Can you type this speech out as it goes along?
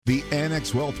The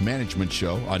Annex Wealth Management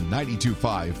Show on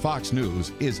 92.5 Fox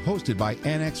News is hosted by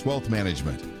Annex Wealth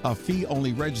Management, a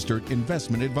fee-only registered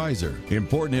investment advisor.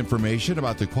 Important information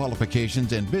about the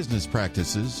qualifications and business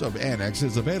practices of Annex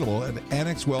is available at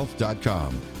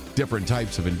annexwealth.com. Different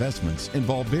types of investments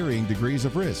involve varying degrees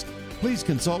of risk. Please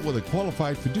consult with a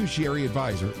qualified fiduciary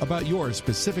advisor about your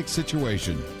specific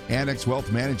situation. Annex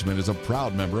Wealth Management is a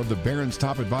proud member of the Barron's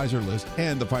Top Advisor List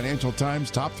and the Financial Times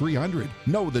Top 300.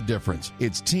 Know the difference.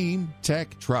 It's Team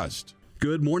Tech Trust.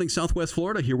 Good morning, Southwest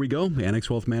Florida. Here we go. Annex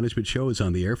Wealth Management Show is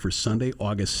on the air for Sunday,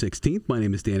 August 16th. My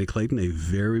name is Danny Clayton. A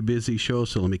very busy show,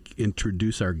 so let me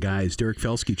introduce our guys. Derek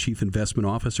Felske, Chief Investment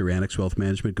Officer, Annex Wealth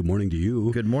Management. Good morning to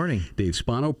you. Good morning. Dave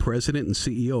Spano, President and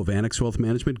CEO of Annex Wealth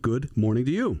Management. Good morning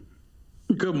to you.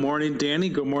 Good morning, Danny.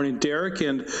 Good morning, Derek.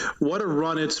 And what a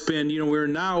run it's been. You know, we're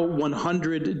now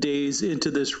 100 days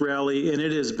into this rally, and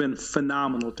it has been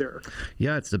phenomenal, Derek.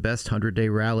 Yeah, it's the best 100-day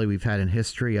rally we've had in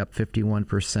history, up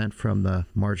 51% from the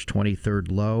March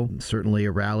 23rd low. Certainly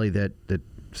a rally that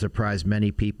surprised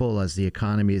many people as the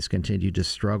economy has continued to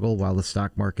struggle while the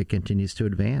stock market continues to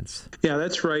advance. Yeah,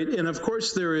 that's right. And of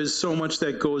course, there is so much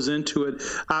that goes into it.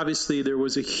 Obviously, there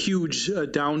was a huge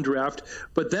downdraft,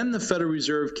 but then the Federal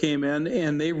Reserve came in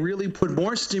and they really put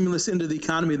more stimulus into the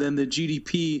economy than the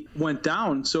GDP went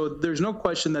down. So there's no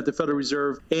question that the Federal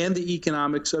Reserve and the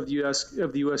economics of the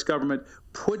U.S. government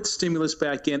put stimulus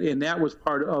back in, and that was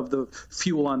part of the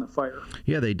fuel on the fire.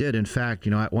 Yeah, they did. In fact,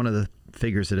 one of the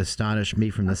figures that astonished me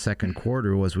from the second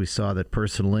quarter was we saw that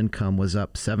personal income was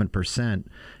up 7%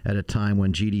 at a time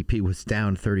when GDP was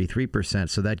down 33%.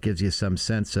 So that gives you some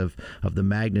sense of the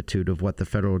magnitude of what the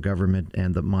federal government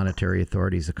and the monetary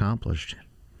authorities accomplished.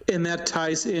 And that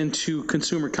ties into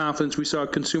consumer confidence. We saw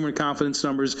consumer confidence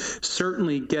numbers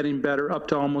certainly getting better, up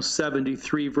to almost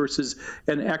 73 versus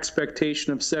an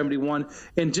expectation of 71.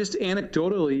 And just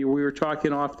anecdotally, we were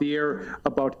talking off the air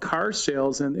about car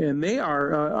sales, and they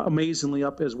are amazingly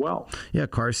up as well. Yeah,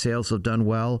 car sales have done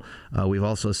well. We've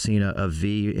also seen a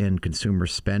V in consumer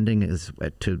spending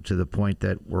to the point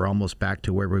that we're almost back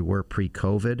to where we were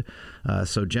pre-COVID.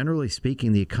 So generally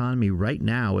speaking, the economy right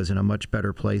now is in a much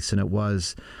better place than it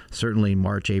was certainly in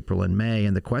March, April, and May.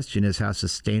 And the question is how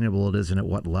sustainable it is and at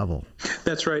what level.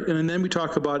 That's right. And then we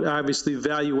talk about, obviously,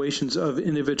 valuations of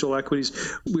individual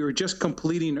equities. We were just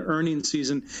completing earnings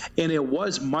season, and it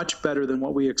was much better than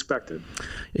what we expected.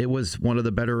 It was one of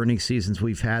the better earnings seasons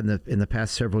we've had in the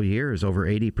past several years. Over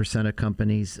 80% of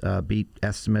companies beat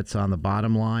estimates on the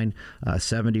bottom line,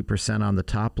 70% on the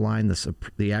top line.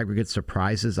 The aggregate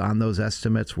surprises on those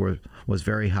estimates was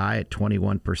very high at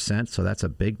 21%, so that's a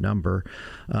big number.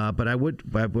 But I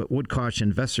would caution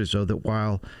investors, though, that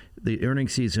while the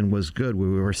earnings season was good, we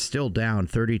were still down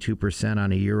 32%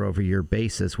 on a year-over-year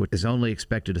basis, which is only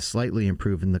expected to slightly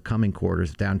improve in the coming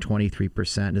quarters. Down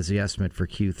 23% is the estimate for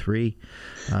Q3,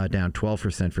 down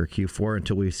 12% for Q4,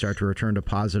 until we start to return to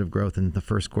positive growth in the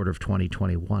first quarter of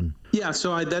 2021. Yeah,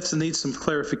 so that needs some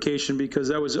clarification because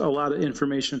that was a lot of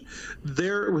information.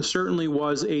 There certainly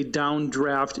was a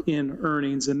downdraft in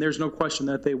earnings, and there's no question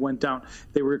that they went down.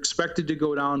 They were expected to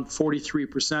go down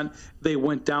 43%. They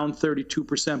went down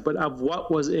 32%. But of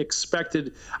what was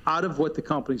expected out of what the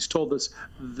companies told us,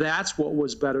 that's what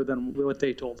was better than what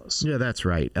they told us. Yeah, that's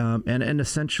right. And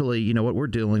essentially, what we're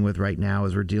dealing with right now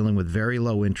is we're dealing with very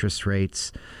low interest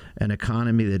rates, an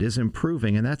economy that is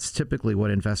improving, and that's typically what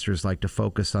investors like to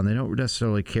focus on. They don't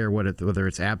necessarily care whether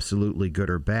it's absolutely good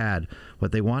or bad.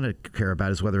 What they want to care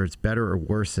about is whether it's better or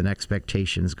worse than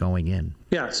expectations going in.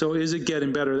 Yeah, so is it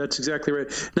getting better? That's exactly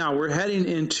right. Now, we're heading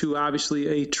into, obviously,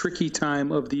 a tricky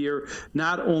time of the year.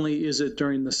 Not only is it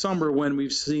during the summer when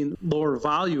we've seen lower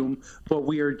volume, but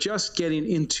we are just getting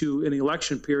into an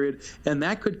election period, and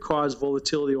that could cause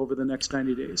volatility over the next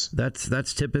 90 days.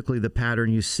 That's typically the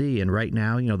pattern you see. And right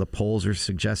now, the polls are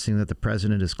suggesting that the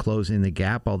president is closing the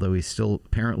gap, although he's still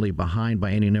apparently behind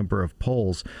by any number of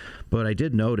polls. But I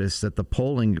did notice that the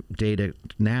polling data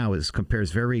now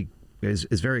compares very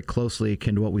closely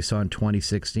akin to what we saw in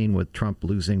 2016 with Trump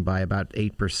losing by about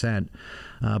 8%.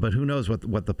 But who knows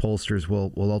what the pollsters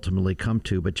will ultimately come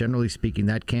to. But generally speaking,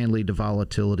 that can lead to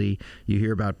volatility. You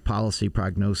hear about policy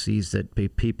prognoses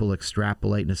that people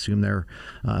extrapolate and assume they're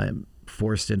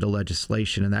forced into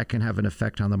legislation, and that can have an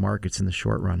effect on the markets in the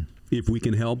short run. if we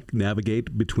can help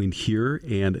navigate between here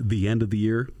and the end of the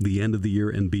year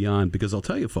and beyond. Because I'll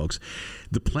tell you, folks,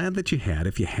 the plan that you had,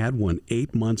 if you had one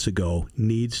 8 months ago,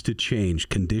 needs to change.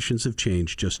 Conditions have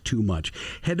changed just too much.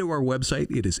 Head to our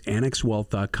website. It is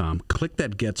annexwealth.com. Click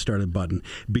that Get Started button.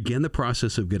 Begin the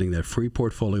process of getting that free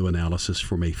portfolio analysis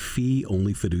from a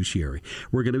fee-only fiduciary.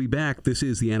 We're going to be back. This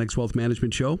is the Annex Wealth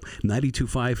Management Show,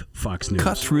 92.5 Fox News.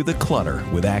 Cut through the clutter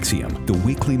with Axiom, the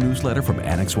weekly newsletter from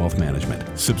Annex Wealth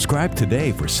Management. Subscribe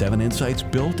today for 7 insights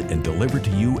built and delivered to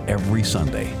you every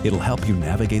Sunday. It'll help you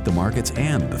navigate the markets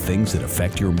and the things that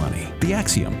affect your money. The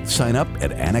Axiom. Sign up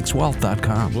at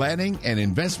annexwealth.com. Planning and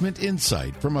investment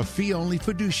insight from a fee-only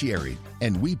fiduciary,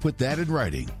 and we put that in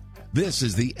writing. This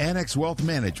is the Annex Wealth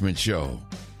Management Show.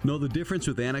 Know the difference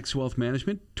with Annex Wealth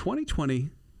Management? 2020 is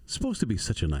supposed to be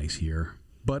such a nice year.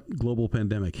 But global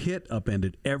pandemic hit,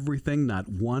 upended everything. Not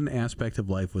one aspect of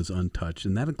life was untouched,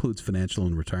 and that includes financial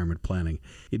and retirement planning.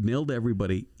 It nailed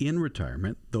everybody in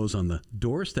retirement, those on the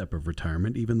doorstep of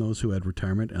retirement, even those who had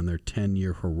retirement on their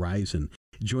 10-year horizon.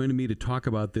 Joining me to talk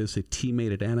about this, a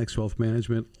teammate at Annex Wealth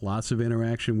Management, lots of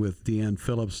interaction with Deanne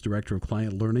Phillips, Director of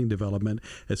Client Learning Development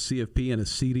at CFP and a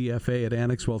CDFA at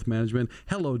Annex Wealth Management.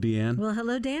 Hello, Deanne. Well,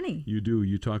 hello, Danny. You do.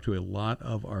 You talk to a lot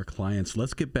of our clients.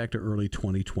 Let's get back to early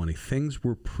 2020. Things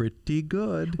were pretty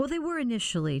good. Well, they were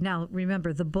initially. Now,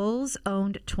 remember, the bulls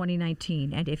owned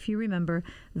 2019. And if you remember,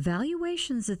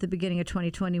 valuations at the beginning of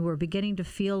 2020 were beginning to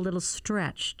feel a little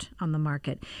stretched on the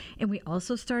market. And we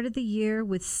also started the year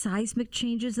with seismic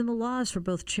changes in the laws for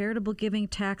both charitable giving,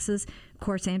 taxes, of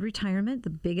course, and retirement. The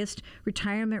biggest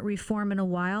retirement reform in a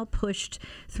while, pushed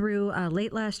through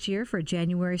late last year for a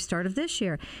January start of this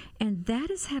year. And that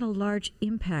has had a large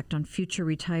impact on future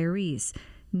retirees.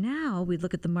 Now we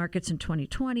look at the markets in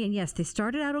 2020, and yes, they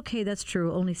started out okay, that's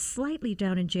true, only slightly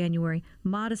down in January,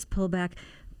 modest pullback.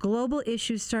 Global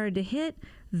issues started to hit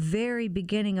very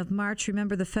beginning of March.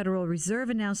 Remember, the Federal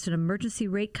Reserve announced an emergency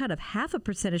rate cut of 0.5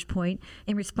 percentage point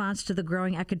in response to the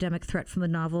growing academic threat from the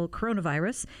novel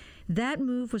coronavirus. That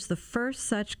move was the first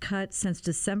such cut since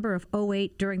December of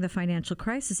 2008 during the financial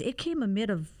crisis. It came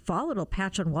amid a volatile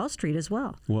patch on Wall Street as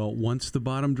well. Well, once the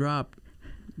bottom dropped,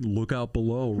 look out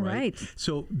below, right?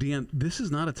 So, Deanne, this is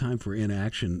not a time for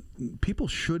inaction. People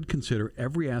should consider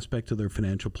every aspect of their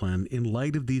financial plan in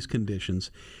light of these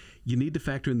conditions. You need to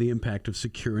factor in the impact of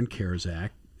Secure and CARES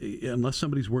Act. Unless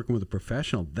somebody's working with a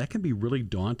professional, that can be really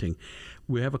daunting.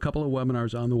 We have a couple of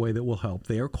webinars on the way that will help.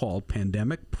 They are called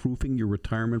Pandemic Proofing Your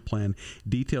Retirement Plan.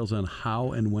 Details on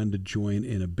how and when to join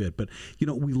in a bit. But, you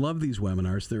know, we love these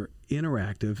webinars. They're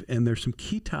interactive, and there's some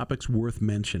key topics worth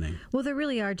mentioning. Well, there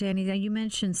really are, Danny. Now, you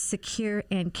mentioned Secure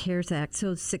and CARES Act.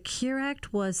 So Secure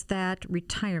Act was that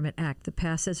retirement act that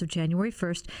passed as of January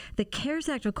 1st. The CARES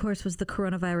Act, of course, was the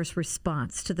coronavirus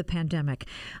response to the pandemic.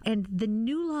 And the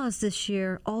new laws this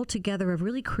year altogether have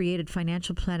really created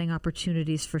financial planning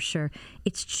opportunities for sure.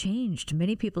 It's changed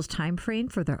many people's time frame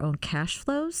for their own cash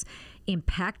flows,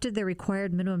 impacted their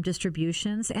required minimum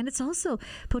distributions, and it's also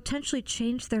potentially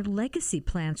changed their legacy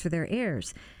plans for their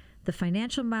heirs. The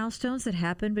financial milestones that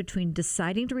happen between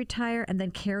deciding to retire and then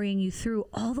carrying you through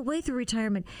all the way through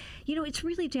retirement. You know, it's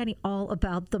really, Danny, all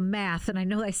about the math. And I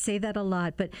know I say that a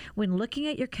lot, but when looking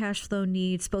at your cash flow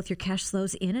needs, both your cash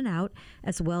flows in and out,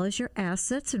 as well as your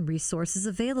assets and resources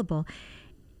available,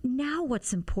 now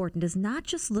what's important is not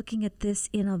just looking at this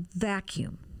in a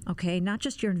vacuum. Okay, not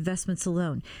just your investments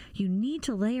alone. You need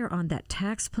to layer on that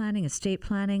tax planning, estate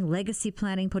planning, legacy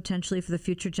planning potentially for the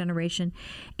future generation,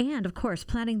 and of course,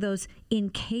 planning those in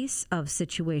case of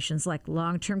situations like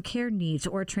long-term care needs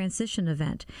or a transition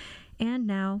event. And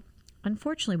now,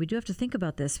 unfortunately, we do have to think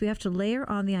about this. We have to layer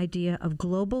on the idea of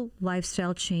global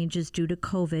lifestyle changes due to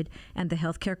COVID and the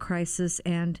healthcare crisis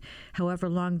and however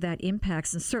long that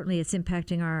impacts. And certainly it's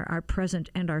impacting our present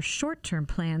and our short-term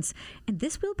plans. And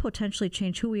this will potentially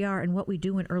change who we are and what we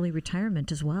do in early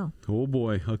retirement as well. Oh,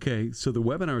 boy. Okay. So the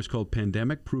webinar is called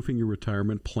Pandemic Proofing Your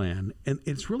Retirement Plan. And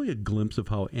it's really a glimpse of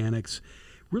how Annex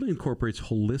really incorporates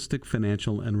holistic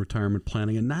financial and retirement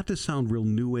planning. And not to sound real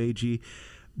new agey,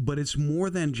 but it's more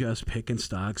than just picking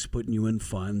stocks, putting you in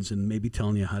funds, and maybe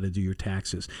telling you how to do your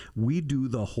taxes. We do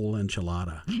the whole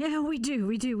enchilada. Yeah, we do.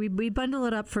 We bundle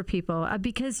it up for people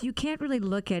because you can't really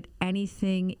look at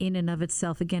anything in and of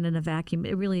itself, again, in a vacuum.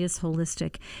 It really is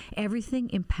holistic. Everything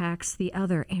impacts the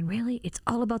other. And really, it's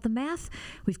all about the math.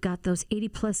 We've got those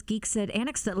 80-plus geeks at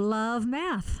Annex that love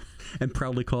math. and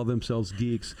proudly call themselves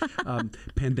geeks.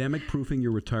 Pandemic Proofing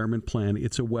Your Retirement Plan.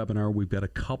 It's a webinar. We've got a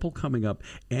couple coming up.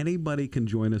 Anybody can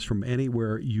join us from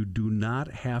anywhere. You do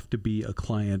not have to be a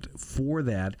client for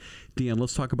that. Deanne,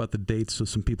 let's talk about the dates so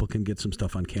some people can get some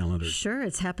stuff on calendars. Sure.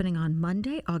 It's happening on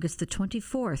Monday, August the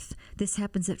 24th. This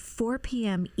happens at 4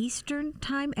 p.m. Eastern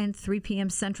Time and 3 p.m.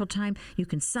 Central Time. You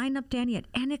can sign up, Danny, at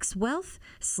Annex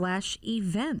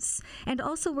Wealth/events. And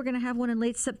also, we're going to have one in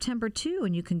late September, too,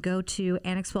 and you can go to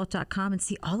annexwealth.com and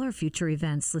see all our future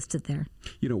events listed there.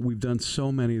 You know, we've done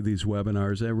so many of these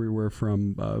webinars everywhere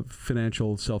from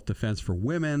financial self-defense for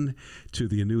women to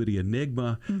the annuity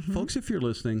enigma. Mm-hmm. Folks, if you're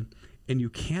listening and you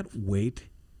can't wait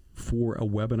for a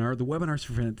webinar, the webinars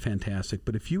are fantastic,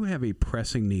 but if you have a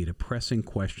pressing need, a pressing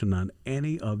question on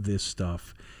any of this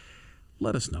stuff,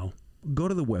 let us know. Go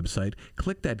to the website,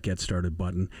 click that Get Started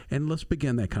button, and let's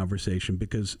begin that conversation,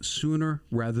 because sooner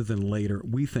rather than later,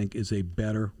 we think is a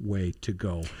better way to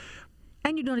go.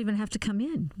 And you don't even have to come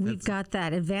in. We've got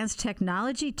that advanced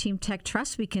technology, Team Tech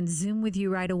Trust. We can Zoom with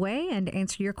you right away and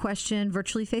answer your question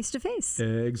virtually face-to-face.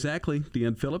 Exactly.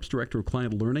 Deanne Phillips, Director of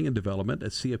Client Learning and Development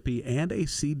at CFP and a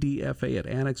CDFA at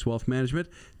Annex Wealth Management.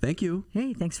 Thank you.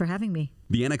 Hey, thanks for having me.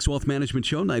 The Annex Wealth Management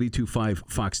Show, 92.5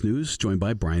 Fox News, joined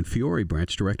by Bryan Fiore,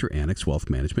 Branch Director, Annex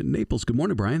Wealth Management, Naples. Good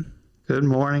morning, Bryan. Good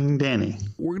morning, Danny.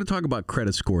 We're going to talk about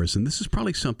credit scores, and this is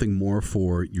probably something more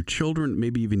for your children,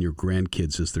 maybe even your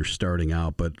grandkids as they're starting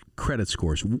out, but credit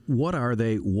scores, what are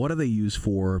they? What are they used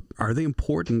for? Are they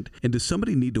important? And does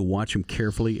somebody need to watch them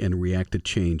carefully and react to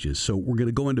changes? So we're going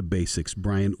to go into basics.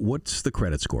 Bryan, what's the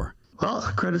credit score? Well,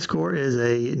 a credit score is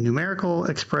a numerical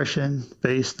expression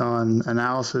based on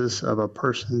analysis of a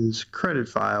person's credit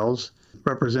files.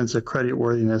 Represents a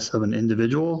creditworthiness of an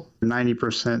individual.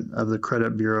 90% of the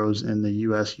credit bureaus in the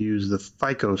U.S. use the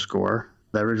FICO score.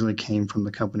 That originally came from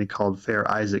the company called Fair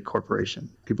Isaac Corporation.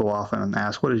 People often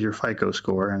ask, what is your FICO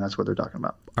score? And that's what they're talking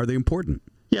about. Are they important?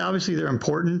 Yeah, obviously they're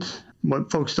important. What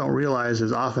folks don't realize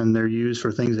is often they're used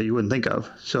for things that you wouldn't think of.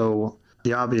 So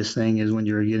the obvious thing is when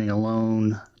you're getting a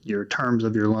loan, your terms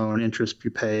of your loan, interest you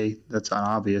pay, that's an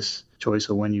obvious choice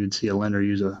of when you'd see a lender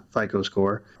use a FICO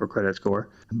score or credit score.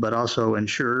 But also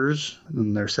insurers,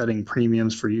 and they're setting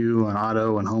premiums for you on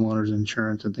auto and homeowners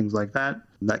insurance and things like that.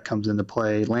 That comes into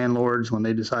play. Landlords, when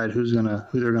they decide who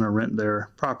they're gonna rent their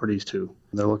properties to,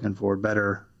 they're looking for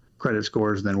better credit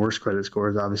scores than worse credit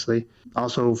scores, obviously.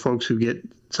 Also, folks who get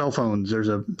cell phones, there's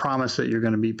a promise that you're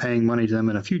going to be paying money to them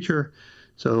in the future.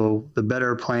 So the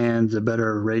better plans, the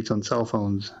better rates on cell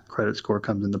phones, credit score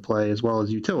comes into play, as well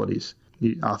as utilities.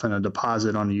 Often a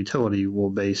deposit on a utility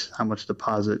will base how much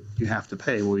deposit you have to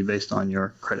pay will be based on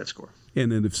your credit score.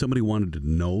 And then if somebody wanted to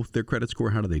know their credit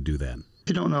score, how do they do that? If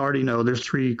you don't already know, there's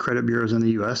 3 credit bureaus in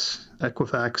the U.S.,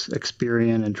 Equifax,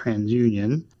 Experian, and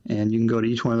TransUnion. And you can go to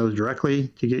each one of those directly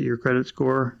to get your credit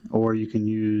score, or you can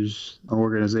use an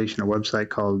organization or website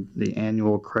called the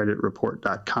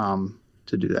annualcreditreport.com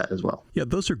to do that as well. Yeah,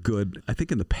 those are good. I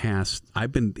think in the past,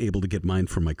 I've been able to get mine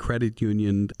from my credit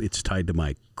union. It's tied to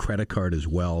my credit card as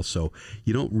well, so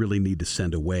you don't really need to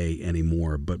send away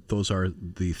anymore, but those are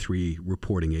the 3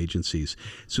 reporting agencies.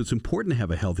 So it's important to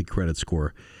have a healthy credit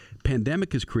score.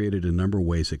 Pandemic has created a number of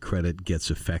ways that credit gets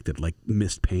affected, like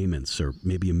missed payments or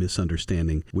maybe a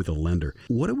misunderstanding with a lender.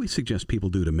 What do we suggest people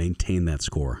do to maintain that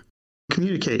score?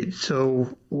 Communicate.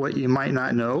 So what you might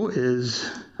not know is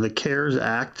the CARES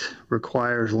Act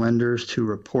requires lenders to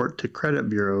report to credit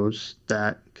bureaus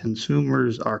that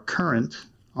consumers are current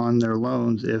on their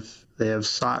loans if they have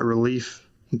sought relief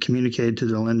and communicated to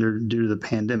their lender due to the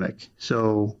pandemic.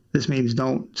 So this means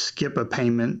don't skip a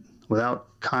payment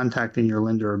without contacting your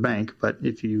lender or bank. But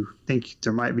if you think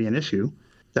there might be an issue,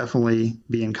 definitely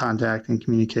be in contact and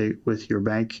communicate with your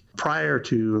bank prior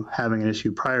to having an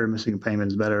issue. Prior to missing a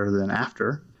payment is better than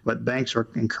after. But banks are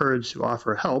encouraged to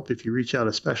offer help if you reach out,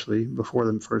 especially before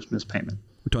the first missed payment.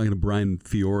 We're talking to Bryan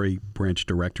Fiore, Branch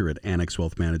Director at Annex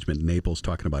Wealth Management, Naples,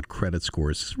 talking about credit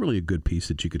scores. It's really a good piece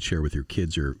that you could share with your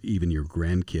kids or even your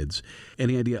grandkids.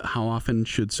 Any idea how often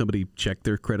should somebody check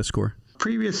their credit score?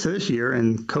 Previous to this year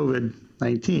in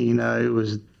COVID-19, it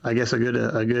was, I guess, a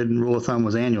good rule of thumb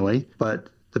was annually. But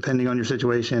depending on your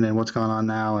situation and what's going on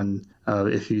now, and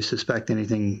if you suspect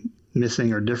anything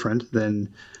missing or different,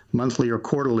 then monthly or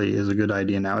quarterly is a good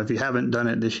idea now. If you haven't done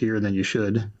it this year, then you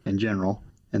should in general,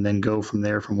 and then go from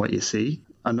there from what you see.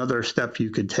 Another step you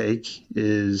could take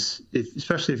is,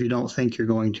 especially if you don't think you're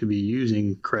going to be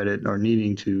using credit or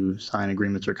needing to sign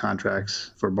agreements or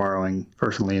contracts for borrowing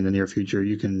personally in the near future,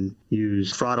 you can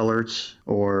use fraud alerts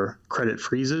or credit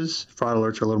freezes. Fraud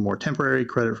alerts are a little more temporary.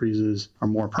 Credit freezes are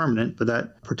more permanent, but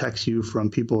that protects you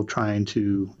from people trying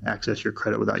to access your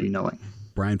credit without you knowing.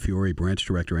 Bryan Fiore, Branch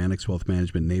Director, Annex Wealth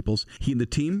Management, Naples. He and the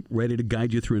team ready to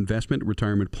guide you through investment,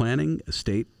 retirement planning,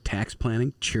 estate, tax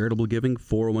planning, charitable giving,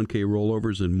 401k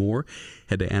rollovers, and more.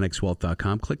 Head to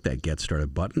annexwealth.com. Click that Get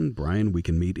Started button. Brian, we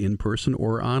can meet in person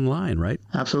or online, right?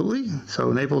 Absolutely.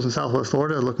 So Naples and Southwest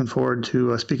Florida, looking forward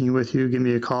to speaking with you. Give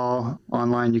me a call.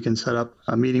 Online, you can set up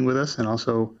a meeting with us, and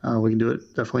also we can do it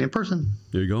definitely in person.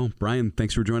 There you go. Brian,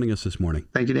 thanks for joining us this morning.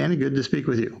 Thank you, Danny. Good to speak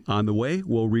with you. On the way,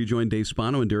 we'll rejoin Dave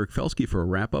Spano and Derek Felske for a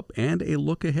wrap-up and a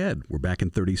look ahead. We're back in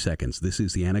 30 seconds. This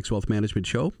is the Annex Wealth Management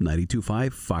Show,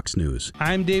 92.5 Fox News.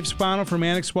 I'm Dave Spano from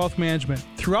Annex Wealth Management.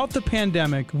 Throughout the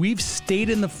pandemic, we've stayed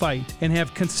in the fight and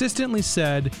have consistently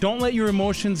said, don't let your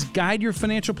emotions guide your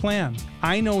financial plan.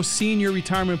 I know seeing your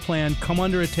retirement plan come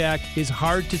under attack is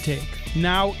hard to take.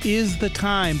 Now is the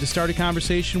time to start a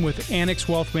conversation with Annex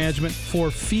Wealth Management for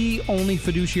fee-only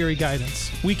fiduciary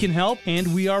guidance. We can help,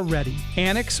 and we are ready.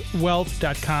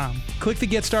 AnnexWealth.com. Click the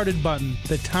Get Started button.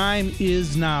 The time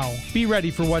is now. Be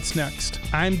ready for what's next.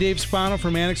 I'm Dave Spano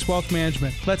from Annex Wealth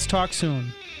Management. Let's talk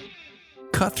soon.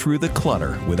 Cut through the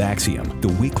clutter with Axiom, the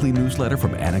weekly newsletter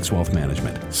from Annex Wealth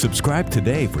Management. Subscribe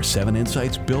today for 7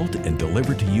 insights built and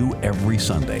delivered to you every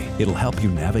Sunday. It'll help you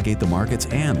navigate the markets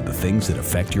and the things that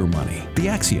affect your money. The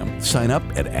Axiom. Sign up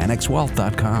at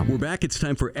annexwealth.com. We're back. It's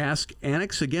time for Ask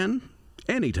Annex again.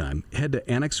 Anytime. Head to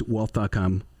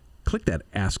annexwealth.com. Click that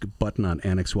Ask button on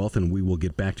Annex Wealth, and we will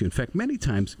get back to you. In fact, many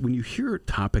times when you hear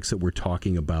topics that we're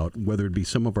talking about, whether it be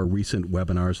some of our recent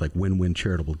webinars like Win-Win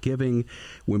Charitable Giving,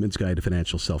 Women's Guide to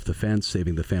Financial Self-Defense,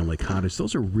 Saving the Family Cottage,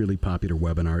 those are really popular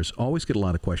webinars. Always get a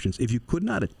lot of questions. If you could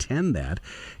not attend that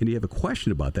and you have a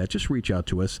question about that, just reach out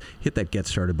to us. Hit that Get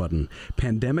Started button.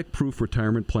 Pandemic-proof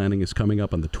retirement planning is coming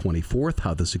up on the 24th.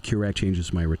 How the Secure Act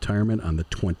changes my retirement on the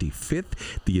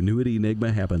 25th. The Annuity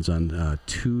Enigma happens on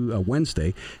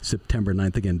Wednesday, September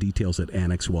 9th. Again, details at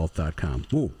annexwealth.com.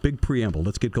 Ooh, big preamble.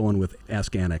 Let's get going with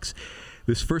Ask Annex.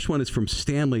 This first one is from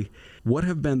Stanley. What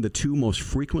have been the 2 most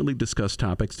frequently discussed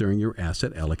topics during your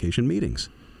asset allocation meetings?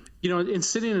 You know, in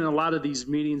sitting in a lot of these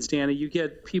meetings, Danny, you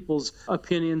get people's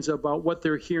opinions about what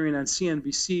they're hearing on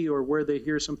CNBC or where they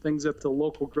hear some things at the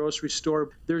local grocery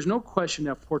store. There's no question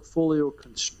that portfolio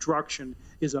construction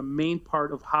is a main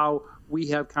part of how we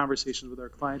have conversations with our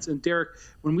clients. And Derek,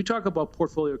 when we talk about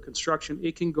portfolio construction,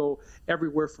 it can go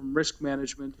everywhere from risk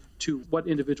management to what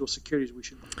individual securities we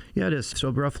should buy. Yeah, it is. So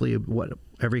roughly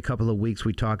every couple of weeks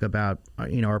we talk about,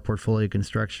 our portfolio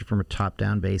construction from a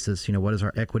top-down basis. What is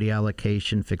our equity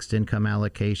allocation, fixed income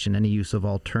allocation, any use of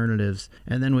alternatives.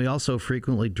 And then we also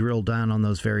frequently drill down on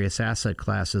those various asset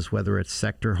classes, whether it's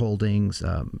sector holdings,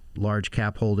 large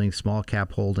cap holdings, small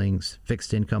cap holdings,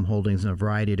 fixed income holdings, and a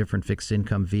variety of different fixed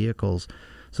income vehicles.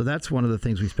 So that's one of the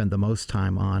things we spend the most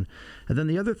time on. And then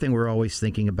the other thing we're always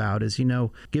thinking about is,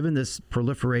 given this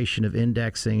proliferation of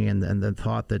indexing and the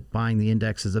thought that buying the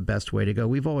index is the best way to go,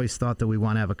 we've always thought that we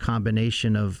want to have a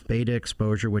combination of beta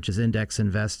exposure, which is index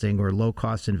investing or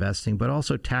low-cost investing, but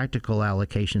also tactical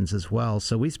allocations as well.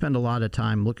 So we spend a lot of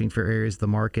time looking for areas of the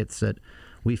markets that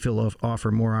we feel offer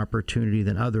more opportunity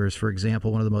than others. For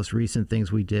example, one of the most recent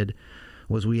things we did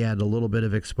was we added a little bit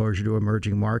of exposure to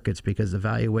emerging markets because the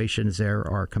valuations there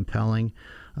are compelling.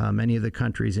 Many of the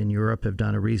countries in Europe have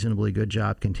done a reasonably good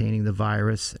job containing the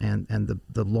virus, and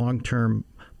the long-term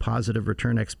positive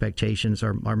return expectations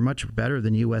are much better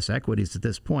than U.S. equities at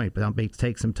this point. But that may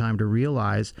take some time to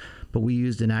realize, but we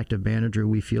used an active manager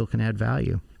we feel can add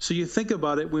value. So you think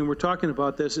about it, when we're talking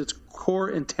about this, it's core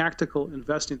and tactical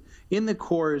investing. In the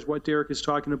core is what Derek is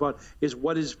talking about, is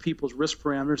what is people's risk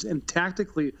parameters, and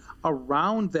tactically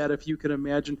around that, if you can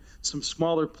imagine some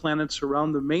smaller planets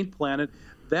around the main planet,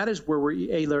 that is where we're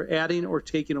either adding or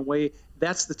taking away.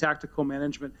 That's the tactical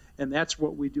management, and that's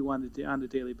what we do on a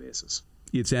daily basis.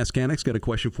 It's Ask Annex. Got a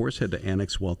question for us? Head to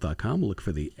annexwealth.com. Look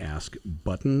for the Ask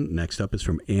button. Next up is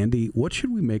from Andy. What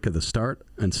should we make of the start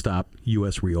and stop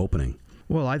U.S. reopening?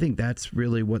 Well, I think that's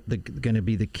really what going to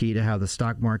be the key to how the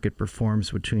stock market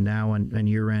performs between now and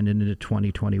year-end and into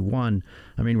 2021.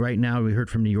 I mean, right now we heard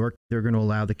from New York, they're going to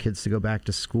allow the kids to go back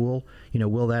to school.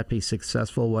 Will that be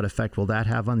successful? What effect will that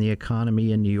have on the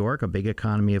economy in New York? A big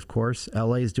economy, of course.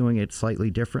 LA is doing it slightly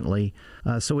differently.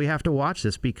 So we have to watch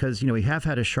this because, we have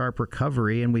had a sharp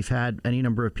recovery and we've had any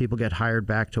number of people get hired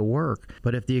back to work.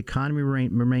 But if the economy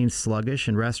remains sluggish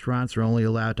and restaurants are only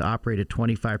allowed to operate at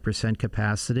 25%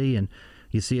 capacity, and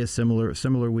you see a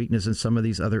similar weakness in some of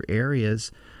these other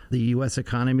areas, the U.S.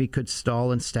 economy could stall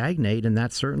and stagnate, and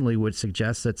that certainly would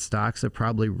suggest that stocks have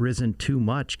probably risen too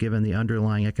much given the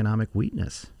underlying economic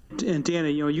weakness. And Dana,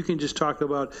 you can just talk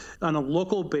about on a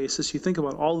local basis, you think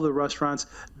about all of the restaurants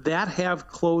that have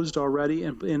closed already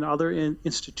and in other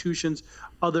institutions,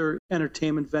 other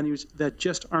entertainment venues that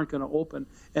just aren't going to open.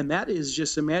 And that is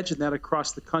just, imagine that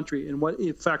across the country and what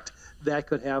effect that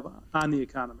could have on the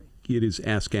economy. It is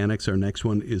Ask Annex. Our next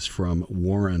one is from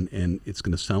Warren, and it's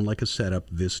going to sound like a setup.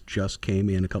 This just came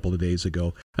in a couple of days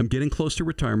ago. I'm getting close to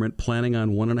retirement, planning on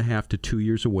 1.5 to 2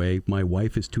 years away. My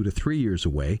wife is 2 to 3 years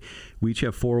away. We each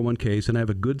have 401ks, and I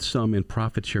have a good sum in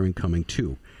profit sharing coming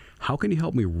too. How can you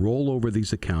help me roll over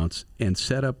these accounts and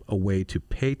set up a way to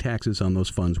pay taxes on those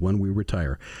funds when we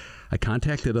retire? I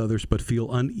contacted others but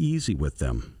feel uneasy with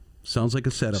them. Sounds like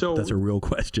a setup. That's a real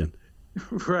question.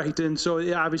 Right. And so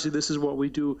obviously this is what we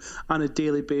do on a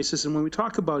daily basis. And when we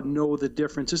talk about know the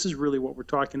difference, this is really what we're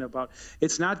talking about.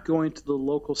 It's not going to the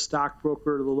local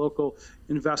stockbroker or the local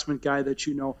investment guy that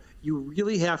you know. You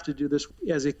really have to do this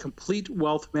as a complete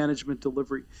wealth management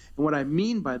delivery. And what I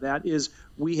mean by that is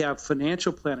we have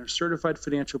financial planners, certified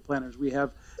financial planners. We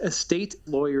have estate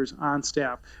lawyers on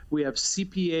staff. We have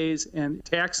CPAs and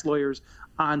tax lawyers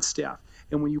on staff.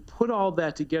 And when you put all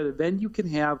that together, then you can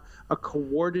have a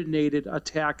coordinated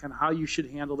attack on how you should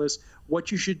handle this,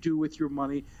 what you should do with your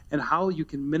money, and how you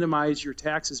can minimize your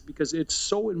taxes, because it's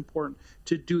so important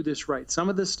to do this right. Some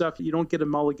of this stuff you don't get a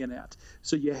mulligan at.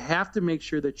 So you have to make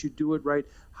sure that you do it right.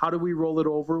 How do we roll it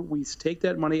over? We take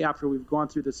that money after we've gone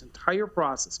through this entire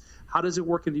process. How does it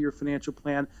work into your financial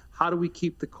plan? How do we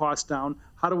keep the cost down?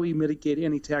 How do we mitigate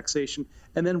any taxation?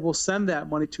 And then we'll send that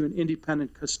money to an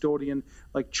independent custodian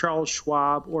like Charles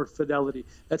Schwab or Fidelity.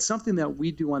 That's something that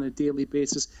we do on a daily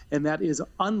basis, and that is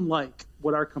unlike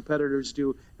what our competitors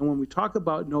do. And when we talk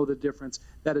about know the difference,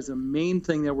 that is a main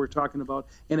thing that we're talking about.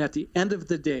 And at the end of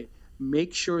the day,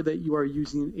 make sure that you are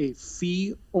using a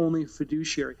fee-only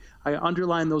fiduciary. I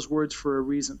underline those words for a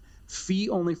reason.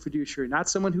 Fee-only fiduciary, not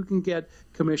someone who can get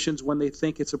commissions when they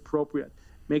think it's appropriate.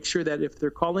 Make sure that if they're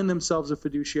calling themselves a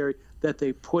fiduciary, that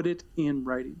they put it in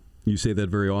writing. You say that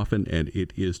very often, and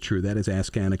it is true. That is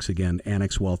Ask Annex again,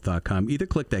 annexwealth.com. Either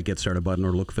click that Get Started button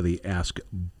or look for the Ask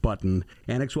button.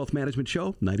 Annex Wealth Management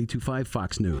Show, 92.5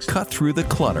 Fox News. Cut through the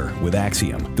clutter with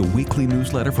Axiom, the weekly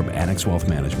newsletter from Annex Wealth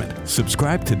Management.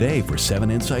 Subscribe today for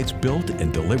 7 insights built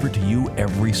and delivered to you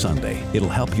every Sunday. It'll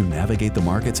help you navigate the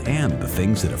markets and the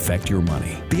things that affect your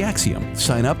money. The Axiom.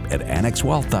 Sign up at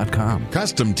annexwealth.com.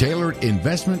 Custom-tailored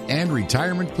investment and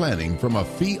retirement planning from a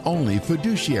fee-only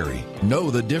fiduciary.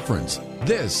 Know the difference.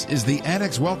 This is the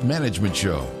Annex Wealth Management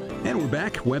Show. And we're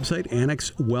back. Website,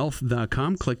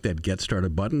 annexwealth.com. Click that Get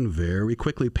Started button very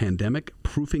quickly. Pandemic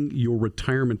Proofing Your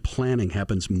Retirement Planning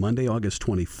happens Monday, August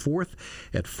 24th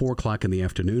at 4 o'clock in the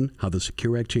afternoon. How the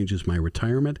Secure Act Changes My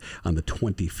Retirement on the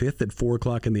 25th at 4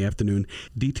 o'clock in the afternoon.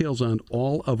 Details on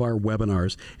all of our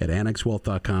webinars at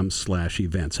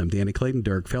annexwealth.com/events. I'm Danny Clayton.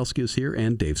 Derek Felske is here,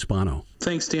 and Dave Spano.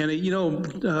 Thanks, Danny.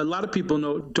 A lot of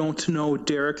people don't know,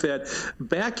 Derek, that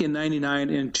back in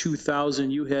 99 and 2000,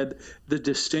 you had the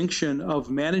distinction of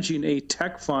managing a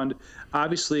tech fund.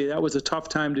 Obviously, that was a tough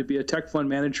time to be a tech fund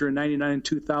manager in 99 and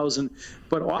 2000.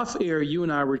 But off air, you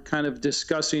and I were kind of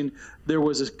discussing there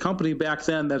was a company back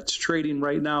then that's trading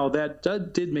right now that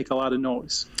did make a lot of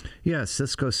noise. Yeah,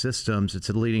 Cisco Systems. It's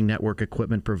a leading network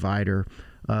equipment provider.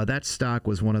 That stock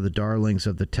was one of the darlings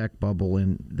of the tech bubble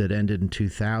that ended in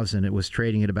 2000. It was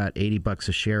trading at about $80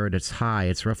 a share at its high.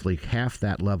 It's roughly half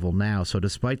that level now. So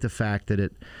despite the fact that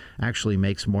it actually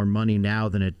makes more money now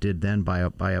than it did then by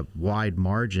a wide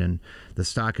margin, the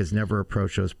stock has never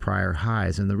approached those prior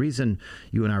highs. And the reason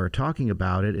you and I were talking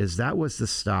about it is that was the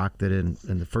stock that in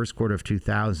the first quarter of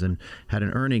 2000 had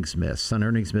an earnings miss. An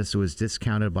earnings miss that was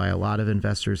discounted by a lot of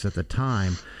investors at the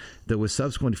time, that was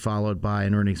subsequently followed by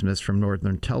an earnings miss from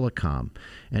Northern Telecom.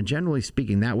 And generally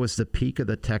speaking, that was the peak of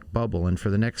the tech bubble. And for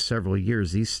the next several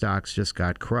years, these stocks just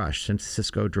got crushed. Since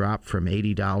Cisco dropped from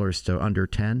 $80 to under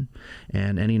 $10,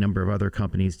 and any number of other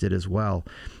companies did as well.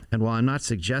 And while I'm not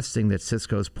suggesting that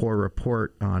Cisco's poor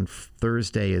report on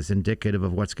Thursday is indicative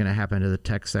of what's going to happen to the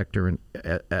tech sector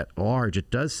at large,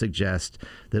 it does suggest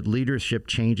that leadership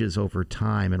changes over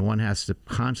time, and one has to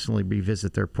constantly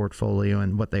revisit their portfolio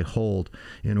and what they hold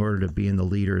in order to be in the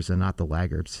leaders and not the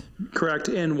laggards. Correct.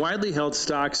 And widely held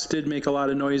stocks did make a lot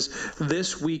of noise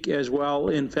this week as well.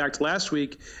 In fact, last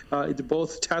week,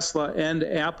 both Tesla and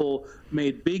Apple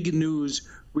made big news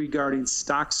regarding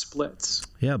stock splits.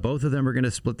 Yeah, both of them are going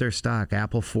to split their stock.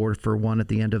 Apple 4-for-1 at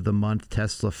the end of the month,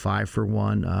 Tesla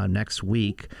 5-for-1 next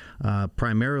week,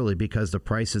 primarily because the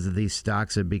prices of these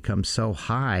stocks have become so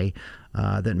high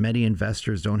that many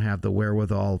investors don't have the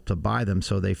wherewithal to buy them.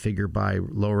 So they figure by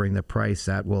lowering the price,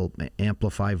 that will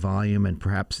amplify volume and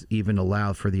perhaps even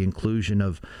allow for the inclusion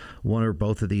of one or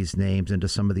both of these names into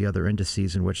some of the other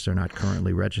indices in which they're not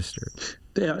currently registered.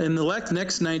 Yeah, and the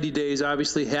next 90 days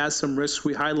obviously has some risks.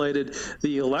 We highlighted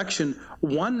the election.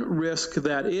 One risk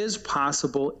that is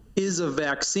possible is a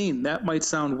vaccine. That might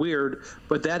sound weird,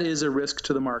 but that is a risk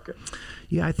to the market.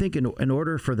 Yeah, I think in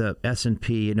order for the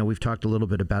S&P, we've talked a little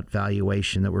bit about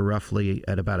valuation, that we're roughly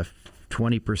at about a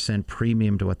 20%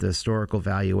 premium to what the historical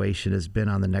valuation has been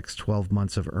on the next 12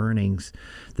 months of earnings,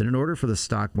 that in order for the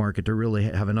stock market to really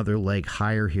have another leg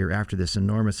higher here after this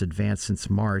enormous advance since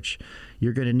March,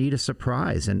 you're going to need a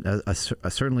surprise, and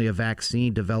certainly a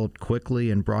vaccine developed quickly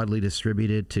and broadly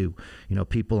distributed to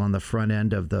people on the front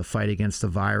end of the fight against the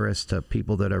virus, to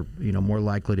people that are more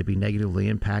likely to be negatively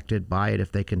impacted by it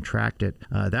if they contract it.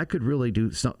 That could really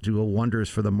do wonders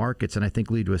for the markets, and I think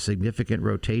lead to a significant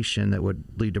rotation that would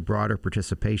lead to broader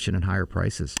participation and higher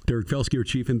prices. Derek Felske, our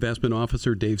Chief Investment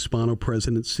Officer, Dave Spano,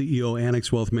 President, CEO,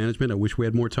 Annex Wealth Management. I wish we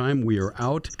had more time. We are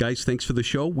out. Guys, thanks for the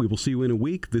show. We will see you in a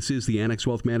week. This is the Annex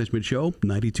Wealth Management Show,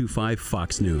 92.5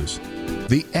 Fox News.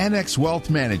 The Annex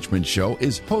Wealth Management Show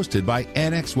is hosted by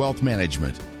Annex Wealth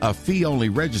Management, a fee-only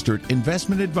registered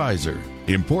investment advisor.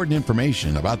 Important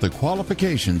information about the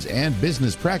qualifications and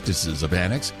business practices of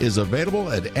Annex is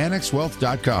available at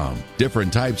annexwealth.com.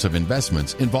 Different types of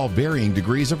investments involve varying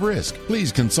degrees of risk.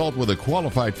 Please consult with a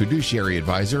qualified fiduciary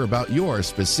advisor about your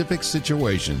specific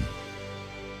situation.